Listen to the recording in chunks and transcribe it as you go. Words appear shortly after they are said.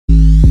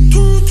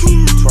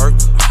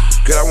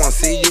Girl, I wanna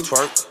see you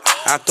twerk.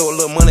 I throw a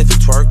little money if you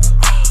twerk.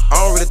 I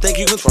don't really think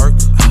you can twerk.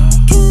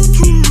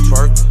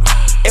 Twerk.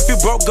 If you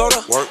broke, go to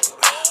work.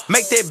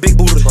 Make that big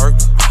booty twerk.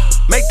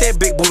 Make that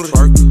big booty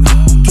twerk.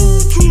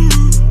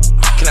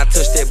 Can I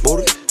touch that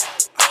booty?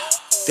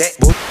 That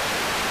booty.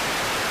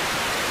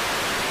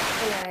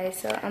 Hey guys,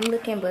 so I'm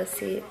looking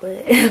busted,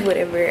 but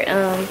whatever.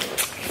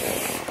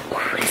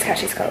 This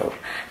couch is cold.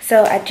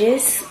 So I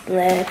just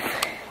left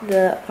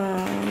the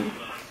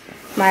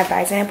my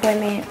advising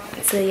appointment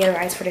to get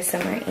advice for the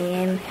summer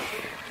and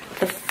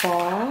the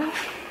fall.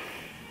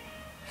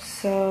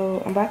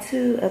 So I'm about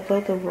to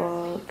upload the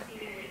vlog.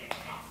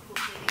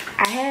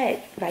 I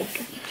had like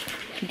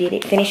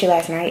finished it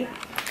last night,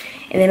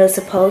 and then it was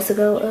supposed to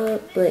go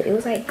up, but it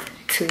was like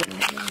 2 in the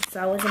morning, so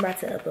I wasn't about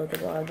to upload the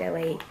vlog that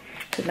late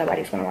because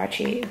nobody's gonna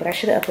watch it. But I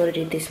should have uploaded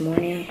it this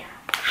morning,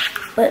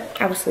 but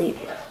I was asleep.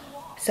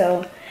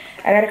 So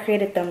I gotta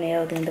create a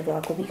thumbnail, then the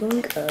vlog will be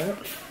going up.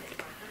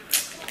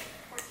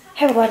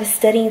 Have a lot of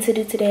studying to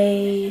do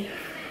today,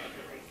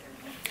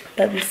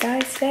 but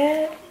besides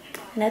that,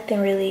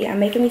 nothing really. I'm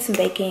making me some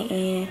bacon,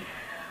 and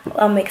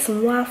I'll make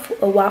some I'll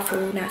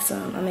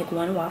make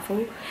one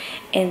waffle,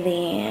 and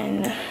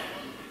then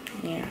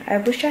yeah, I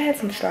wish I had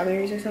some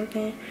strawberries or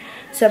something,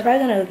 so I'm probably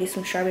gonna go get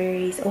some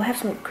strawberries. I'll have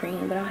some whipped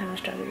cream, but I don't have no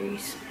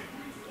strawberries.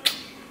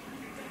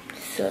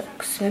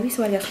 Sucks. Maybe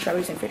somebody got some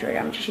strawberries in the refrigerator.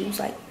 I'm just using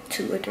like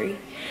 2 or 3.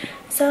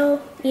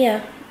 So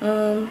yeah,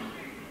 I'll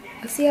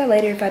see y'all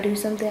later if I do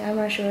something. I'm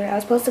not sure. I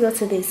was supposed to go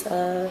to this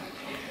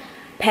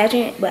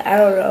pageant, but I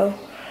don't know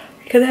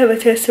because I have a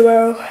test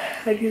tomorrow.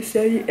 I just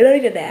said I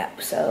need a nap.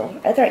 So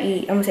after I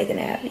eat, I'm gonna take a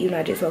nap. Even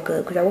though I just woke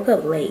up, because I woke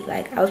up late.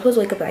 Like I was supposed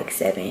to wake up at like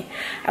 7.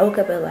 I woke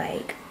up at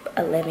like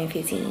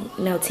 11:15.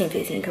 No,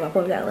 10:15. Because my appointment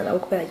was at 11. I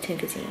woke up at like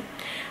 10:15.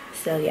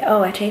 So yeah.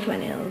 Oh, I changed my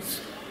nails.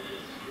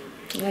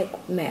 Like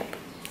matte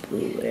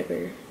blue,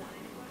 whatever.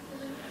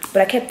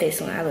 But I kept this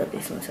one. I love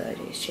this one, so I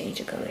just changed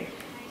the color.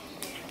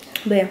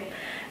 But yeah,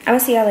 I'm gonna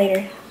see y'all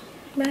later.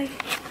 Bye.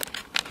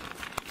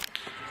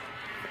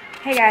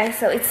 Hey guys,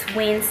 so it's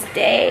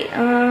Wednesday.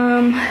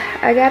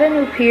 I got a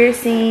new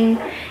piercing.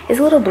 It's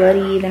a little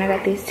bloody. Then I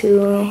got this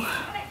too.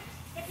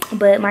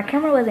 But my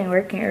camera wasn't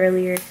working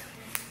earlier.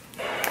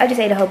 I just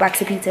ate a whole box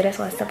of pizza. That's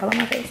why stuff all on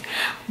my face.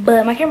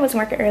 But my camera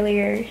wasn't working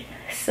earlier.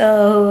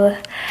 So,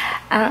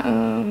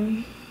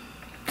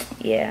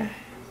 yeah.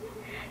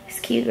 It's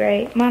cute,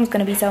 right? Mom's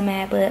gonna be so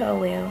mad, but oh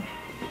well.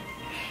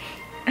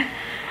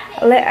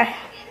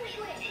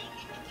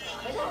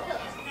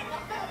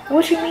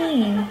 What you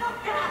mean?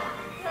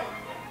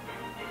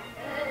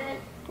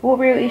 What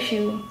real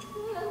issue?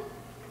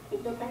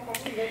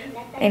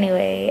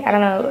 Anyway, I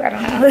don't know.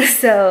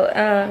 So,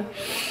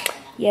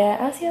 yeah,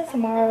 I'll see y'all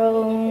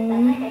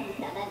tomorrow.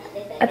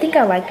 I think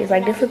I like this.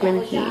 Like, this look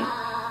really cute.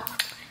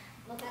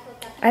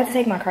 I have to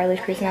take my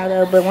cartilage piercing out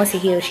though, but once it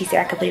heals, she said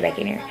I could put it back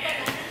in here.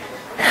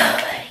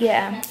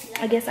 Yeah,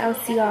 I guess I'll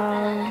see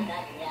y'all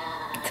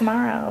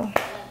tomorrow.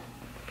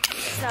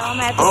 So I'm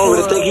at the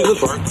pool,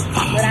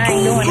 but I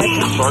ain't doing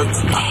nothing.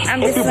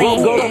 I'm just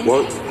laying.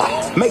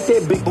 Make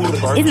that big booty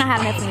twerk. It's not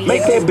hot enough for me.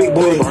 Make that big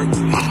booty twerk.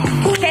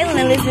 Kaylin and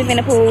Elizabeth in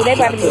the pool. They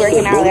probably be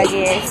working out, I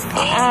guess. I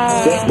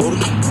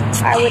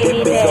would have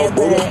did that,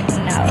 but no.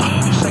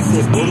 Shake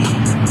that booty.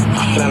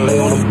 Can I lay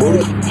on the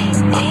booty?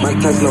 Mike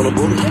Tyson on the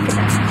booty.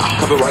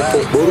 Copyright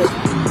that booty.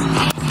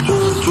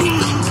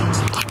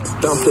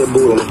 Bounce that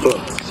booty on the floor.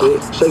 Shit.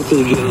 Shake till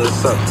you get a little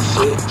something.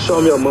 Shit. Show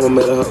me your mama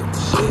made a hoe.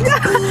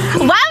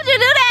 Why would you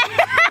do that?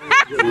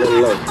 Get a little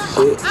low.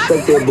 Shit.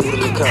 Shake that booty in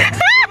the car.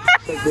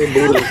 Shake that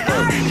booty in the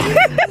car.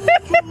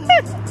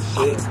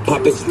 Shit.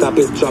 Pop it, stop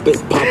it, drop it,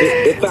 pop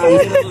it. If I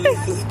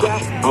hit this guy,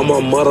 I'm a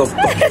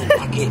motherfucking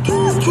rocket.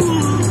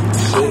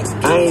 Shit.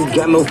 I ain't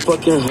got no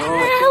fucking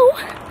heart.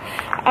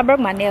 I broke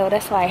my nail,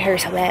 that's why it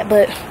hurts so bad.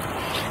 But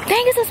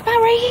dang, it's a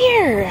spot right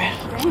here.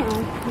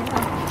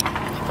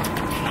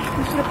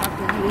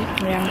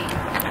 Yeah.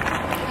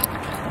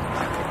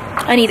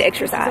 I need to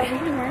exercise.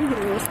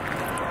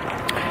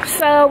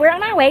 So we're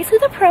on our way to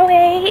the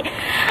probate.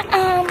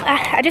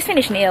 I just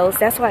finished nails.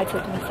 That's why it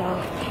took me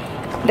so.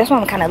 That's why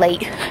I'm kind of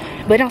late.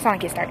 But it don't sound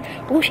like it started.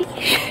 Oh,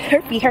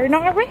 her feet hurting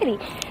already.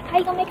 How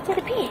you gonna make it to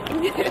the pit?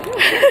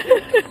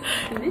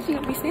 And then she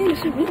gonna be saying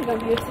she really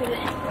gonna be upset.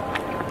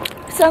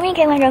 So me and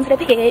Kaylin are going to the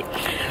pit.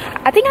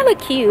 I think I look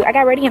cute. I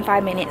got ready in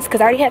 5 minutes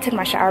because I already had to take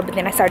my shower, but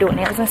then I started doing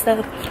nails and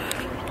stuff.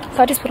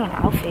 So I just put on an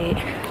outfit.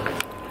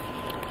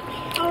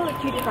 Oh, look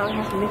cute if I would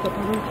have some makeup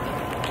on.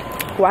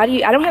 Why do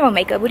you? I don't have on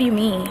makeup. What do you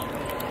mean?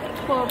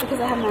 Well, because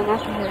I have my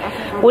natural hair.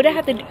 What do I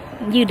have to do?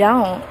 You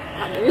don't.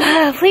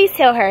 Please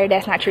tell her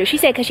that's not true. She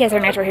said because she has her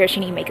natural hair, she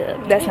need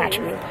makeup. That's not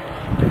true.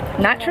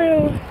 Not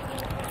true.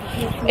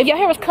 If your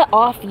hair was cut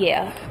off,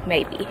 yeah,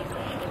 maybe.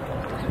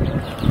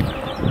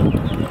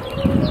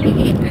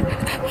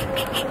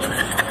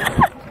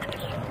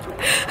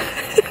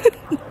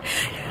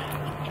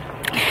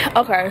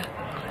 Okay.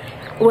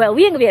 Well,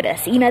 we ain't gonna be able to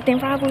see nothing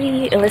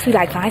probably unless we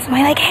like find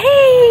somebody like,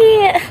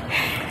 hey.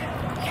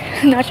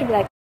 Now she'll be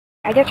like,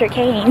 I got your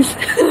canes.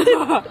 Where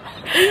you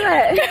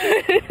at?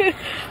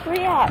 Where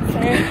you at,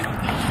 sir?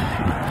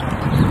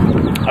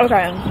 Okay.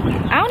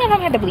 I don't know if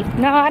I'm have to bleep.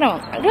 No, I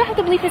don't. Do I have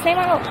to bleep his name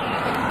out?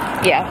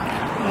 Yeah,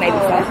 maybe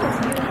so.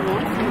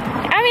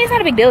 I mean, it's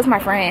not a big deal. It's my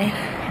friend,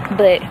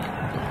 but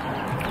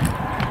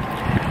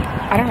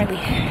I don't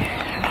really.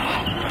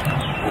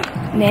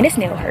 Man, this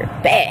nail hurt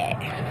bad.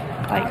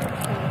 Like,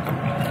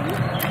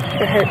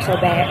 it hurt so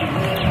bad.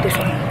 This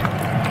one.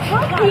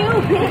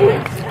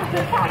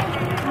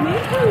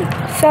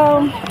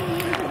 So,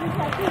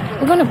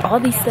 we're going up all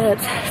these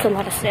steps. It's a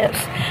lot of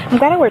steps. I'm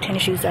glad I wear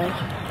tennis shoes though.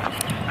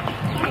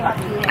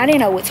 I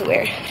didn't know what to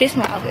wear. This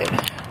smell good.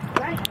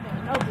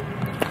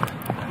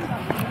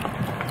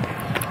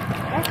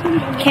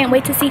 Can't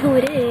wait to see who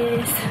it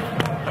is.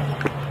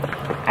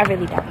 I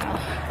really don't know.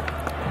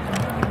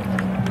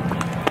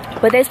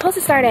 But they're supposed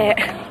to start at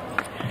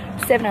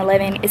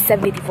 7-Eleven. It's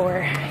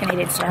 7:54 and they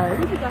didn't start.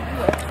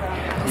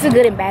 It's a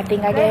good and bad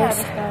thing, I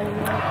guess.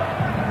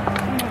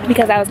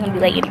 Because I was gonna be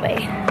late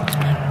anyway.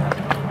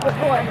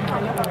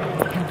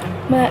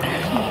 But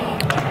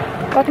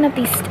walking up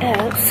these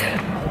steps.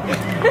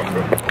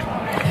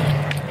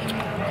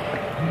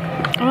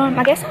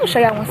 I guess I'll show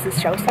y'all once this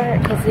show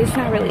starts because it's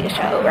not really a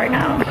show right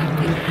now.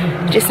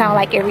 It just sounds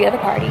like every other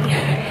party.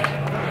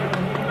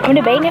 I'm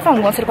debating if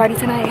I'm going to the party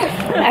tonight.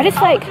 I just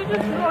like,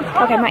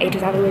 okay, my age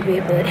is out a little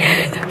bit, but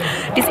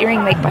this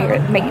earring make me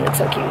look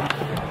so cute.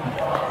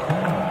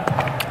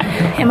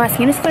 And my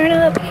skin is clearing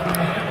up.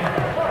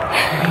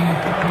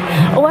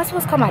 Oh, I was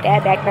supposed to call my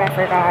dad back, but I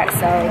forgot,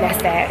 so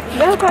that's that.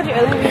 Bill called you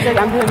earlier and he said,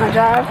 I'm doing my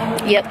job.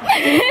 Yep.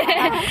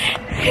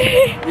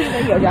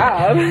 Your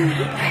job.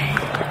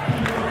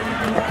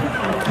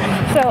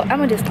 So I'm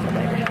gonna just talk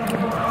later. Hey,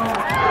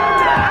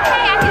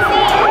 I can see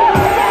you.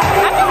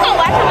 I'm just gonna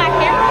watch on my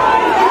camera.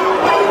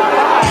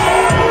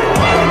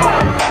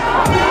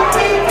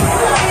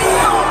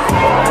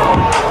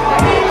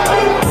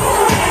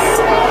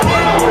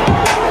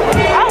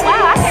 Oh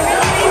wow, I can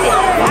really see this.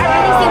 I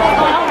really see what's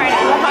going on right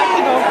now. I'm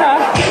actually gonna cry.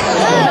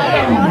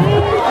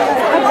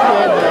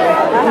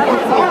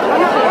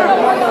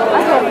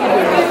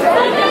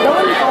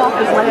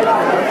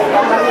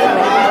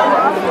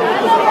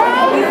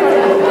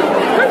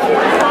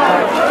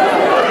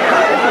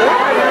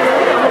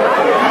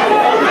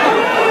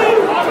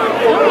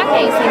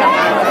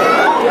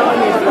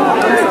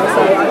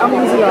 I'm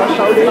using your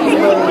shoulders.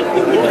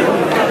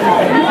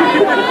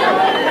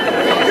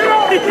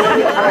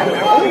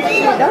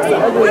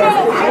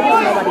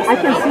 I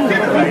can see.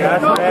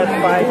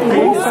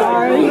 I'm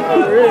sorry.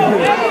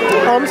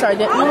 Oh, I'm sorry. You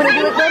want me to do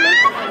it, Cameron?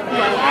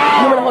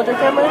 You want to hold your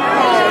camera?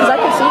 Because I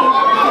can see.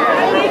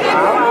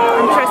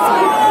 I'm trusting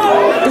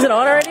you. Is it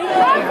on already? I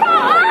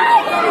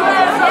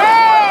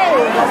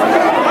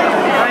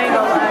ain't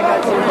gonna lie, I got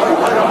you.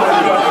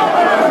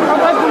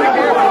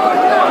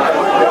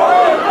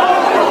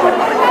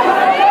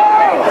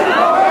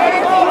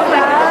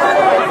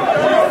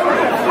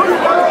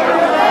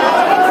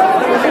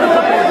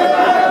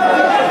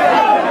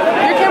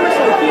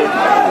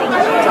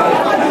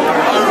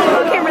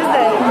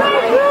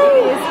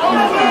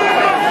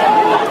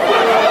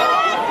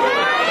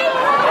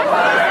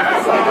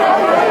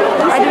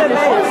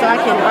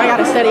 I got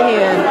a steady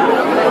hand.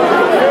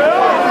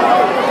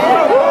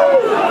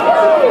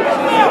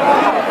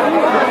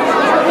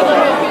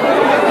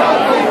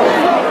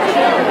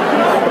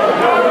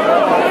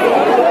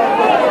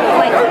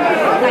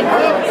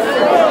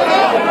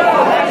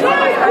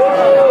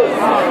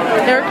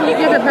 Eric, can you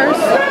give her purse?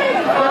 Give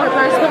her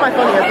purse. Put my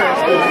phone in your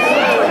purse, please.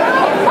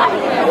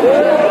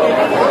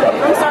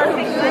 I'm sorry.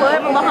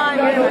 Whatever behind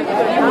you.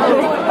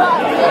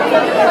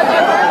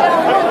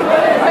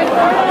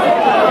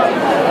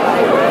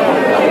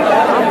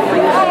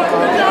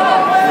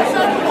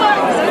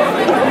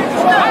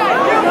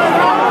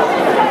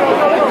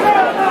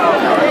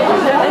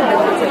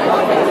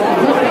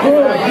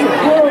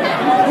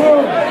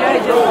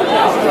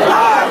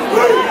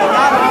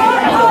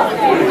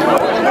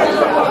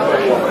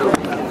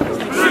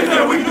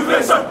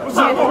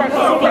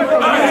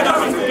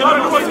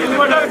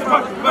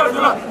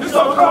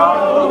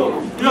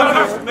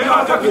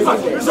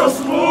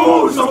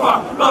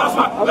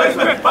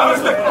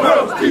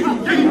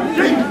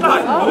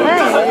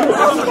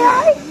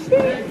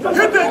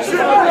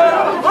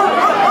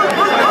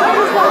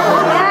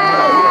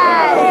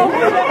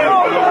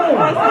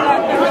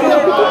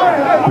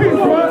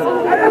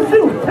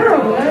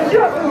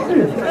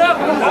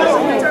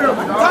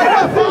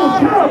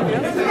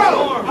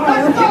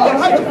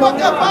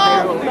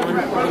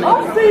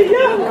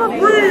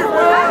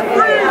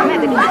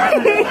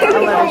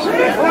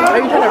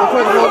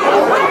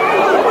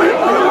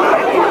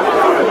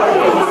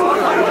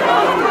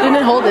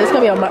 Didn't hold it. It's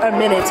gonna be a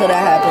minute till that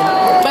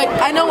happens. But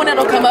I know when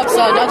it'll come up,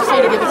 so y'all just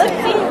need to give it to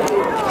me.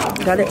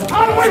 Got it.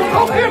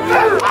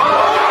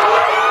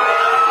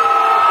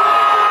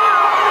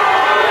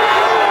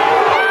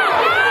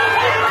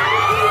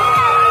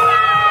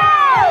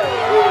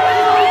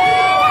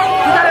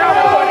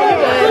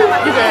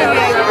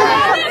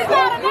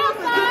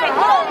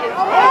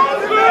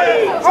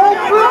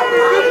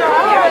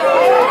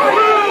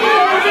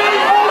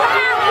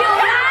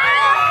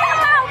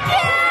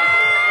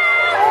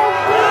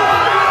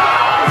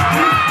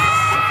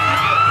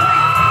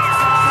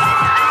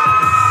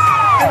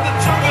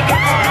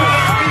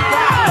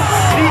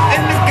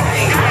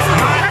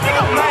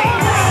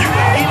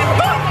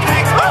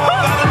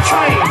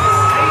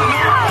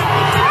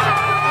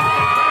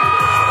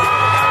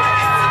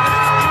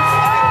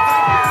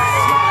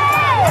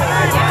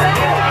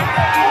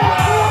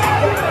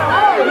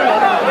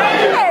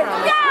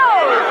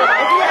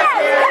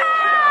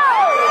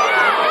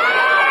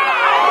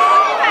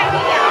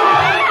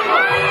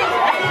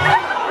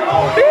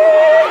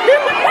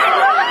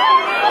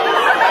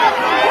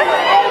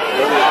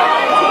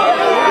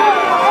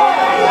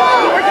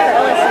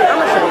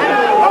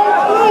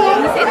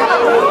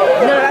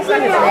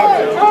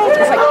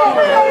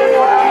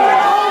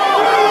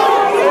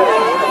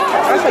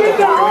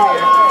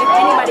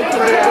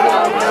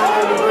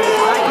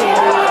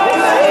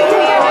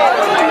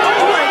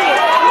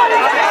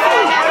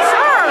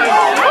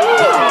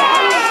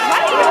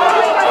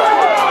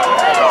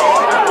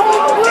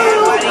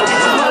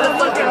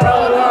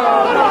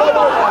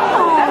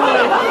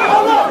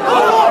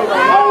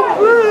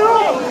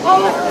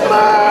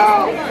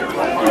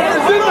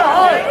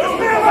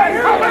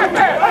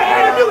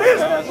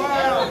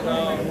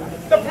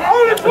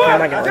 Okay,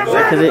 I'm not gonna do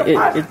that because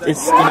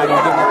it's you know,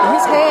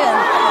 his hand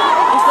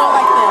is going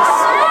like this.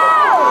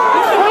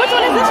 Which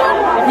one is this one?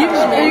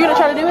 Are you gonna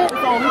try to do it?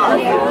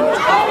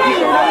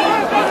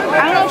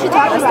 I don't know what you're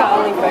talking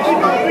about.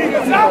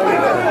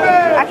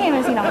 I can't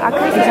even see no. I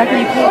couldn't. Exactly,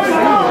 you can't see.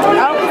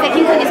 Oh, because they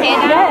keep putting his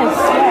hand down? Yes.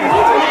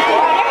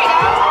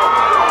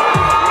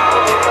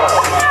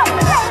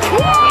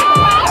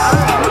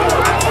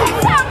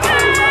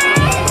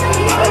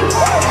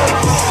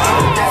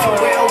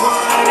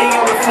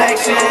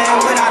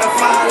 Without a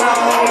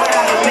follow,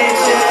 without a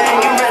mention,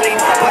 you really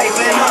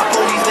wiping up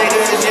on these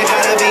niggas. You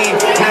gotta be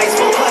nice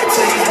for what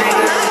to these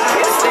niggas.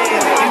 I understand.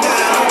 You got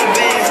 100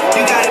 bands,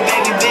 you got a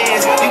baby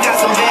bands, you got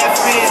some bad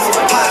friends.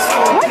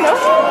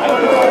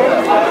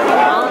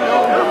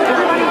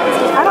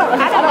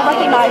 I don't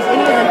recognize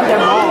any of them because they're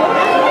wrong.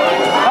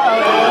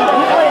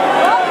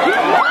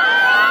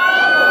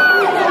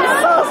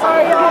 So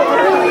sorry, y'all.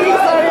 Really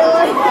sorry.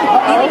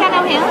 You think I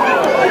know him?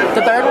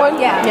 The third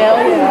one? Yeah. Hell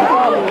yeah.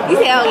 You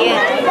say, oh yeah.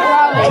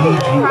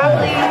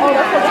 Probably.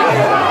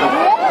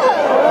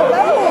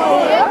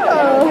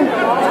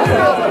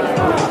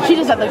 She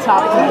just at the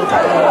top.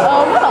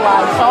 Oh, what a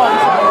lot of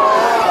songs.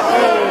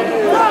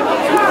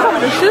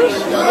 The shush?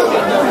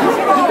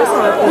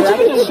 Did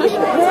you get the shush?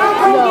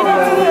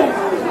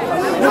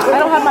 No, I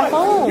don't have my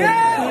phone.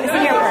 It's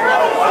in your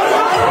purse.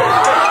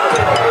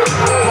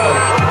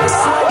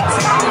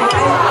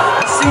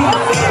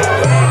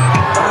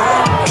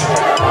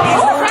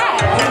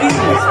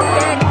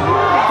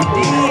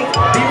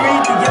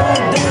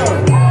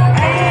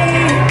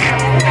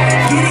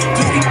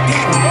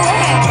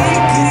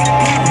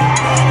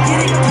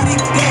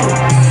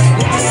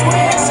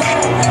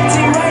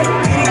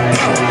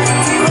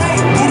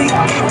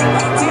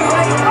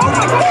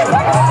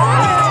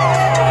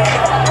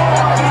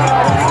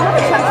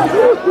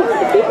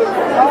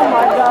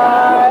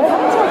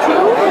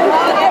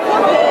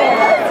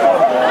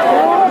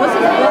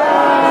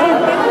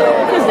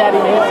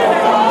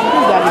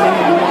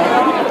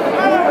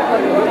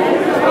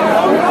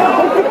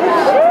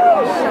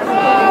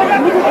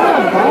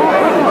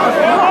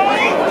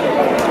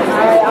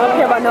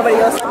 Nobody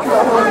else.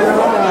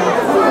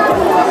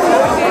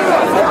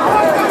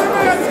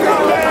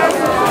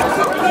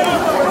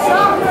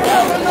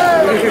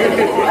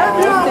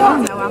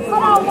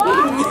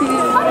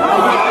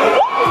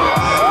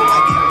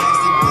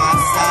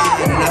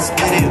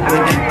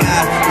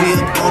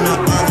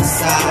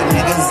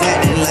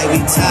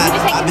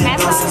 I've been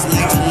gone since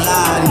like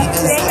July.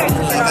 Niggas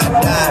acting like I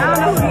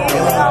died.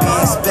 They won't be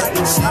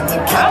expecting shit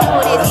when count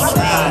on the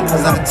side.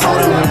 Cause I told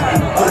them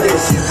put that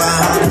shit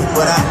behind us,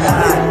 but I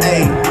lied.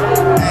 Hey,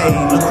 hey,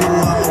 look who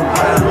I'm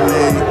around,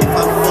 man. If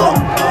I fuck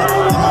up,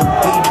 I'ma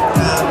beat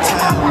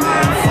downtown,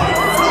 man. Fuck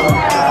flow,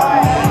 man.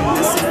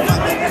 That's if I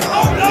been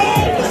called,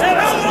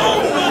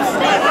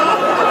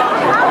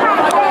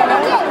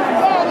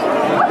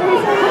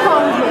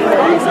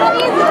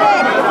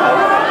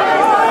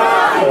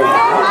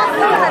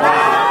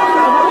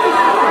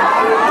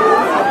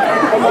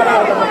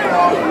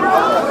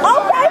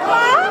 Okay,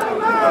 fine.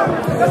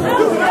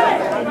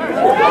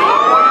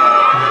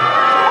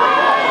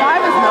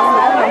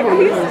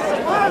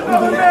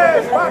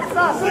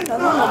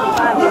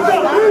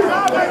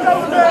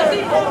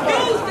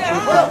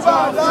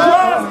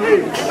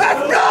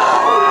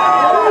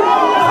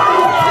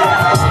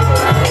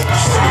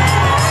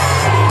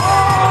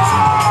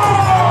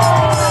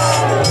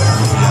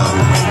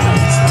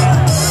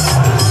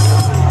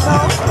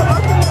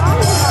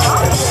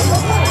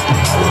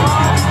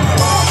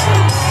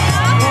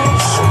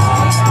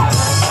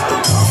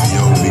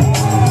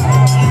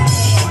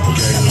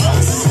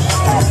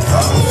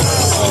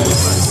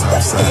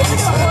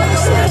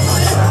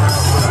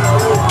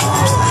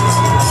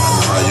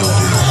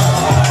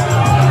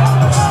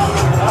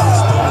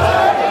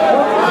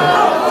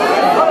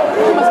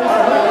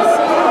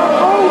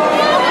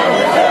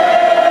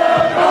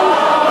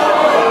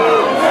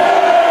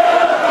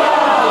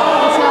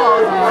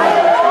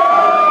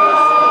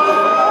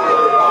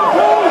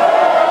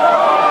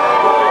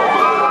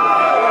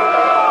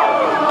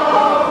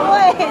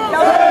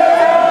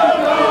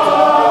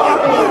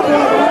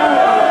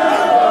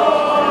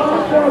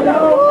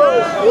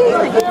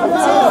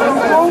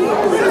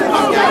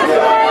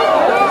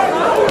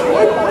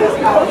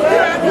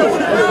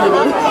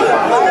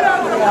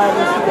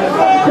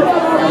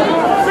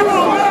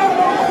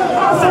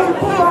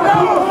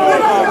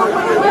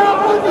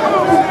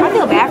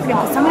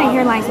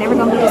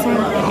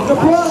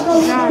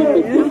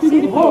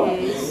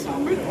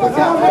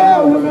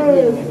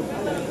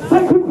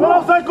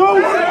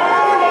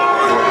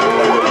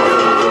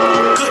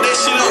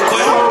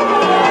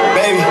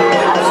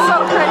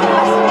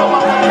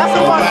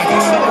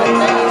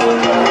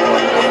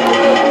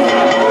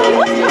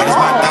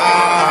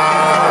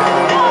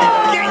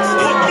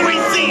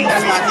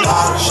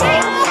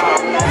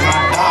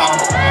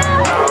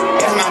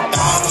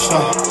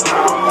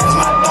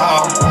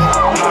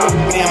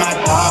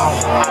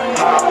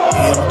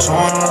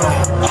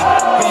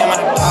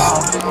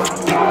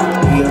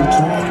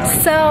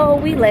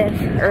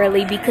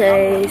 actually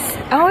because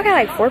oh, I got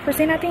like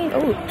 4%, I think.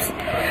 Oops.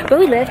 But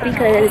we left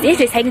because it's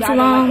just taking too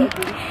long.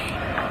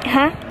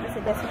 Huh? I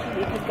said that's what you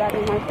did because God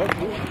didn't like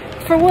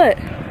that. For what?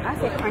 I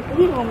said crank. He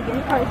didn't want me to give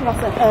me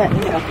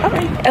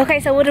cards. Okay,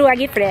 so what do I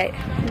get for that?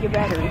 Your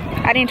battery.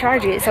 I didn't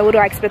charge it, so what do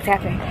I expect to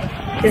happen?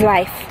 It's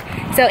life.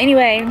 So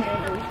anyway,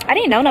 I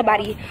didn't know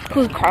nobody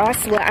who's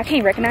crossed. Well, I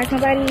can't recognize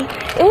nobody.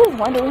 It was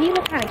Wonder. He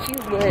looked kind of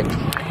cute, but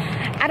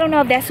I don't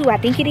know if that's who I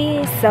think it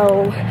is.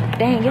 So,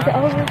 dang, is it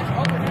over?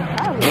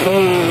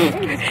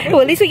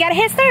 Well, at least we got a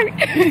head start.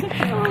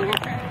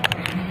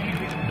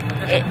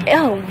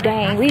 Oh,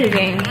 dang, we was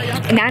in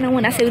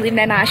 9:01. I said we leaving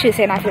at 9. I should have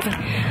said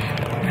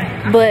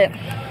 9:15. But,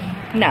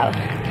 no.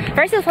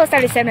 First, it was supposed to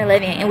start at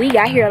 7:11, and we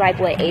got here like,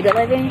 what,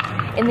 8:11?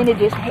 And then it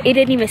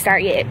didn't even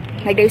start yet.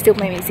 Like, they were still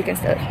playing music and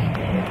stuff.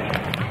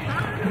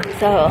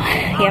 So,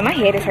 yeah, my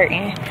head is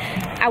hurting.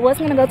 I was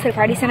gonna go to the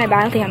party center, but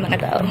I don't think I'm gonna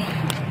go.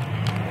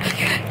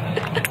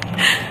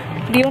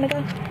 Do you wanna go?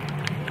 I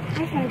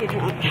just wanna get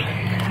drunk.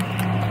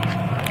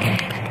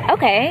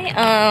 Okay,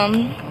 that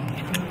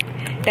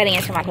didn't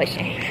answer my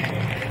question.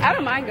 I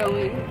don't mind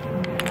going.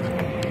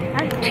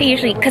 She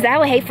usually, because I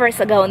would hate for us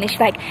to go, and then she's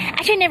like,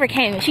 I should never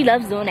came. She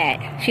loves doing that.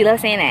 She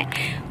loves saying that.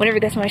 Whenever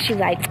it goes somewhere, she's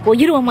like, well,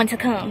 you don't want to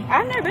come.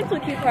 I've never been to a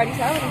cute party,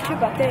 so I wouldn't care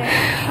about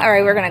that. All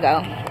right, we're gonna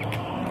go.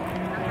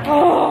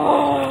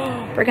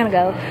 Oh, we're gonna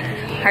go.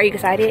 Are you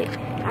excited?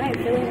 I am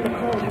feeling the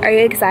cold. Are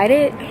you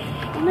excited?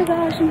 Oh my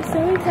gosh, I'm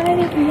so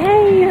excited.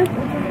 Yay!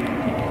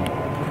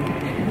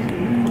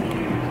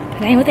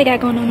 Dang, what they got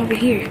going on over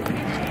here?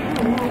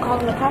 I'm gonna call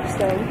the cops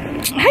though.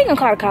 How you gonna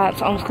call the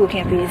cops on school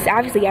campus?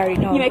 Obviously, you already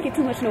know. You making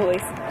too much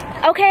noise.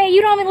 Okay,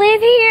 you don't even live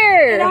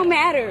here. It don't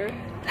matter.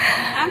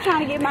 I'm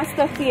trying to get my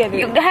stuff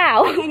together.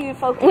 How? I can't even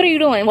focus. What are you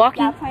doing?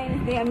 Walking? Y'all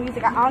playing this damn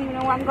music. I don't even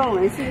know where I'm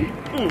going. See?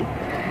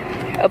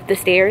 Up the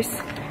stairs.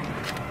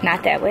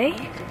 Not that way.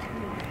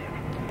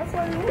 That's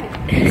where we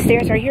went. The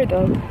stairs are here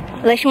though.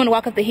 Unless you want to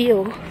walk up the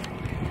hill.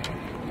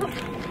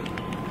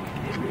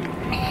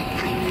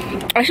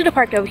 I should have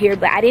parked over here,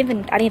 but I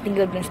didn't think it would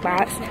have been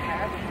spots.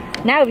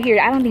 Not over here.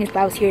 I don't think the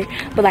spot was here,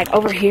 but like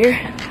over here,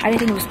 I didn't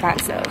think it was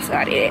spots though, so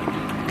I did it.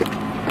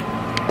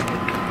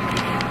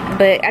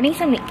 But I need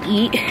something to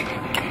eat.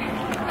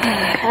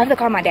 I have to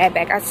call my dad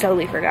back. I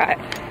totally forgot.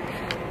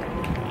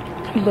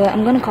 But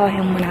I'm gonna call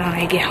him when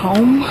I get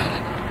home.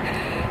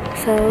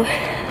 So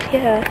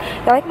yeah,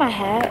 I like my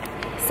hat.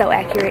 So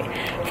accurate,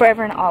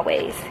 forever and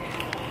always.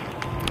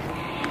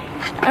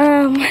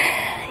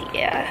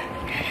 Yeah.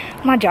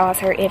 My jaw's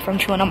hurting from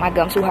chewing on my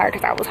gum too hard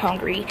because I was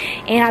hungry.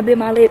 And I bit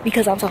my lip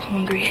because I'm so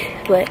hungry.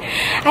 But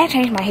I have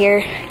changed my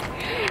hair.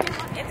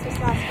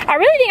 I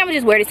really think I'm gonna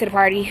just wear this to the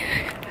party.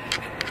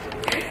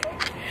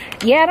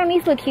 Yeah, I don't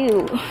need to look cute.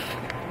 You're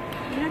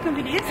not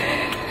gonna be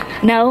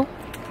dancing? No.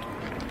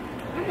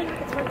 I don't think I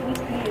can twerk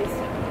these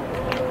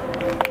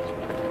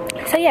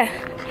pants. So yeah,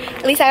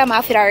 at least I got my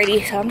outfit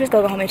already. So I'm just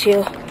gonna go home and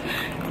chill.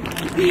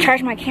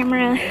 Charge my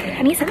camera.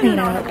 I need to clean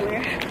up. I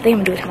think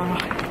I'm gonna do it tomorrow.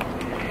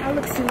 I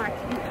look smart.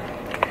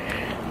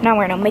 Not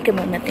wearing no makeup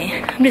or nothing.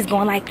 I'm just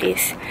going like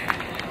this.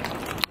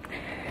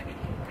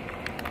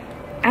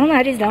 I don't know,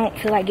 I just don't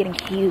feel like getting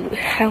cute.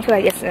 I don't feel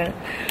like it's a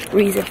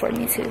reason for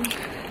me to.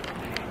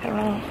 I don't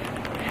know.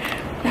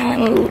 Not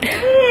in the mood. I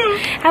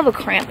have a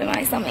cramp in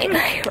my stomach,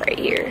 like right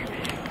here.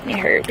 It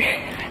hurt.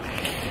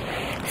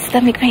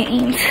 Stomach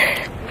pains.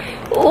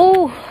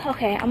 Oh,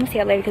 okay. I'm gonna see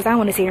y'all later because I don't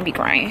want to see her be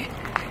crying.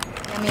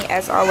 I mean,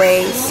 as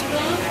always,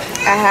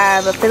 I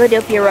have a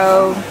Philadelphia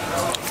roll,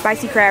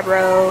 spicy crab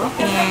roll,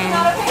 and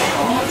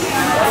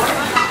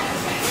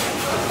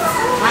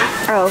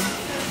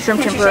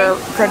shrimp tempura,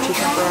 crunchy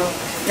shrimp roll.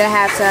 Then I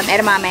have some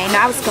edamame. No,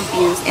 I was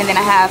confused. And then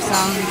I have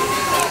some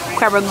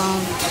crab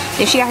rangoon.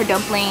 Then she got her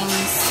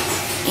dumplings,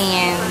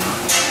 and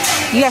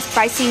you got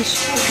spicy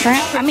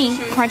shrimp. I mean,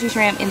 crunchy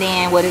shrimp, and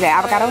then what is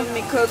that? Avocado?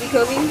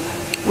 Kobe.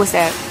 What's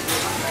that?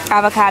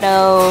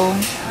 Avocado.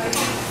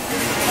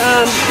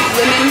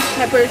 Lemon,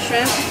 pepper,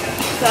 shrimp,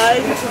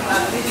 side,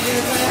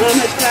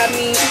 hush crab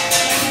meat.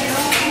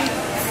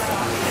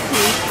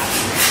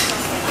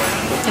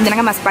 And then I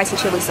got my spicy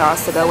chili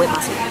sauce to go with my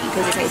sushi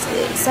because it tastes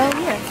good. So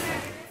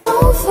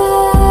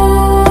yeah.